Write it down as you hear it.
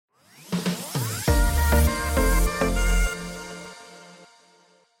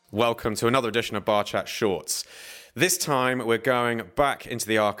welcome to another edition of Bar Chat Shorts. This time we're going back into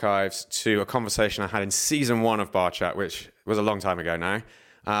the archives to a conversation I had in season 1 of Bar Chat, which was a long time ago now,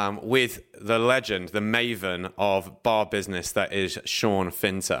 with the legend, the maven of bar business that is Sean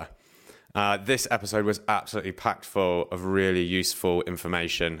Finter. This episode was absolutely packed full of really useful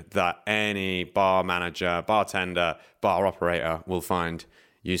information that any bar manager, bartender, bar operator will find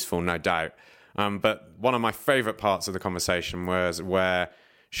useful, no doubt. But one of my favorite parts of the conversation was where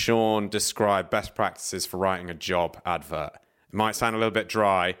Sean described best practices for writing a job advert. It might sound a little bit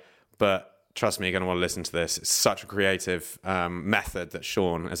dry, but trust me, you're going to want to listen to this. It's such a creative method that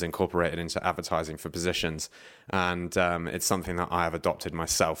Sean has incorporated into advertising for positions. And it's something that I have adopted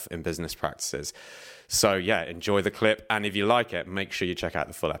myself in business practices. So yeah, enjoy the clip. And if you like it, make sure you check out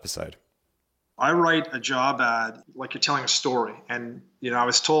the full episode. I write a job ad like you're telling a story. And, I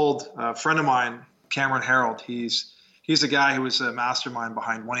was told a friend of mine, Cameron Harold, he's the guy who was a mastermind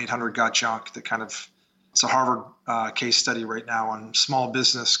behind 1-800-GOT-JUNK, it's a Harvard case study right now on small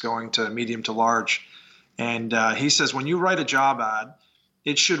business going to medium to large. And he says, when you write a job ad,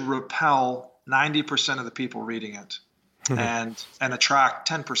 it should repel 90% of the people reading it and attract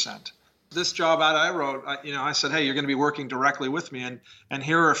 10%. This job ad I wrote, I said, hey, you're going to be working directly with me. And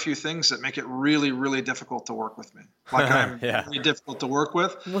here are a few things that make it really, really difficult to work with me. Like I'm really difficult to work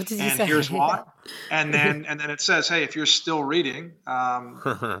with. What did you and say? Here's why. And then it says, hey, if you're still reading,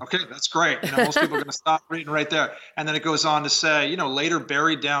 okay, that's great. Most people are going to stop reading right there. And then it goes on to say, later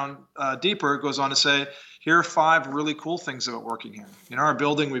buried down deeper, it goes on to say, here are 5 really cool things about working here. In our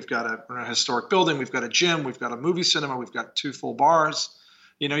building, we're a historic building. We've got a gym. We've got a movie cinema. We've got 2 full bars.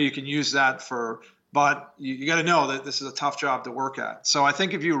 You can use that but you got to know that this is a tough job to work at. So I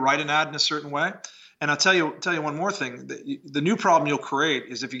think if you write an ad in a certain way, and I'll tell you one more thing, the new problem you'll create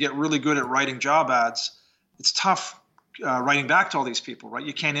is if you get really good at writing job ads, it's tough writing back to all these people, right?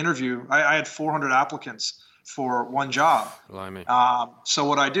 You can't interview. I had 400 applicants for one job. So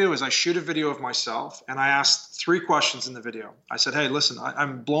what I do is I shoot a video of myself and I asked 3 questions in the video. I said, hey, listen,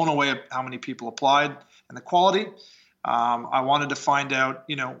 I'm blown away at how many people applied and the quality. I wanted to find out,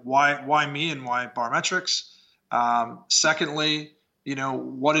 why me and why Barmetrics. Secondly,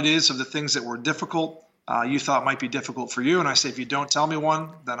 what it is of the things that were difficult, you thought might be difficult for you. And I say, if you don't tell me one,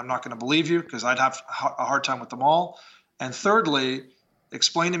 then I'm not going to believe you because I'd have a hard time with them all. And thirdly,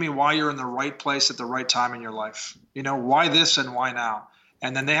 explain to me why you're in the right place at the right time in your life. Why this and why now?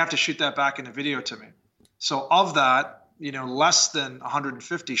 And then they have to shoot that back in a video to me. So of that, less than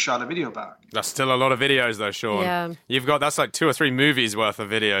 150 shot a video back. That's still a lot of videos though, Sean. Yeah. That's like 2 or 3 movies worth of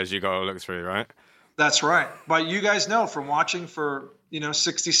videos you got to look through, right? That's right. But you guys know from watching for,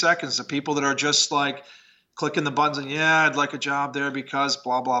 60 seconds, the people that are just like clicking the buttons and I'd like a job there because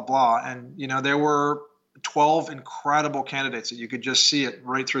blah, blah, blah. And, there were 12 incredible candidates that you could just see it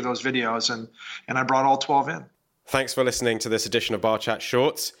right through those videos. And I brought all 12 in. Thanks for listening to this edition of Bar Chat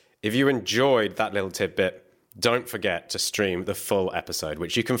Shorts. If you enjoyed that little tidbit, don't forget to stream the full episode,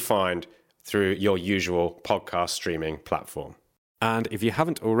 which you can find through your usual podcast streaming platform. And if you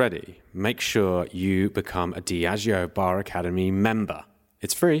haven't already, make sure you become a Diageo Bar Academy member.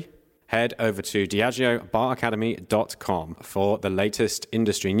 It's free. Head over to diageobaracademy.com for the latest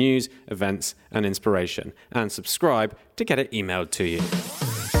industry news, events, and inspiration, and subscribe to get it emailed to you.